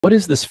What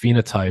is this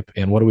phenotype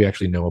and what do we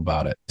actually know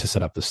about it to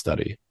set up the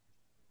study?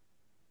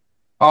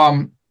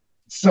 Um,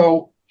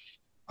 so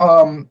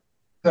um,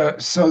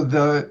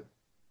 the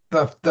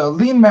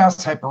lean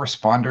mass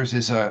hyperresponders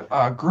is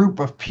a group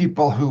of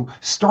people who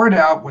start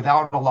out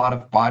without a lot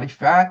of body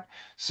fat.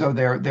 So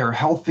they're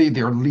healthy,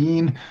 they're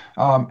lean,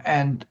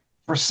 and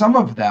for some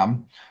of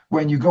them,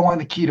 when you go on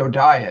the keto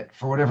diet,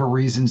 for whatever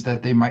reasons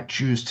that they might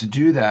choose to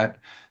do that,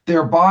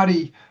 their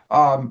body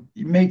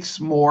makes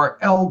more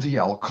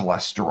LDL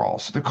cholesterol.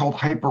 So they're called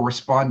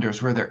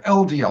hyperresponders, where their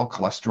LDL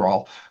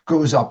cholesterol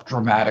goes up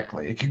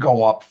dramatically. It could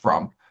go up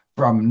from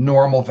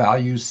normal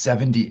values,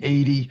 70,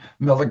 80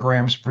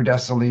 milligrams per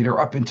deciliter,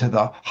 up into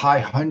the high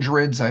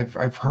hundreds.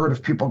 I've heard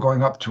of people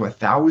going up to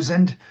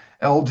 1,000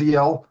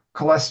 LDL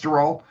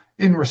cholesterol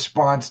in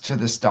response to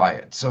this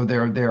diet. So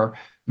their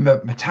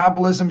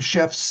metabolism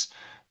shifts.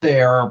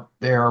 They're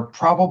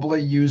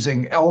probably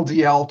using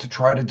LDL to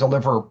try to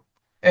deliver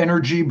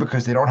energy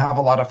because they don't have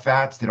a lot of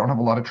fats, they don't have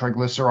a lot of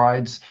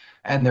triglycerides,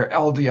 and their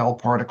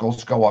LDL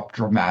particles go up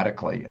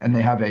dramatically, and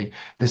they have a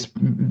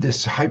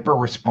this hyper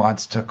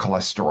response to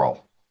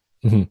cholesterol.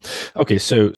 Mhm. Okay, so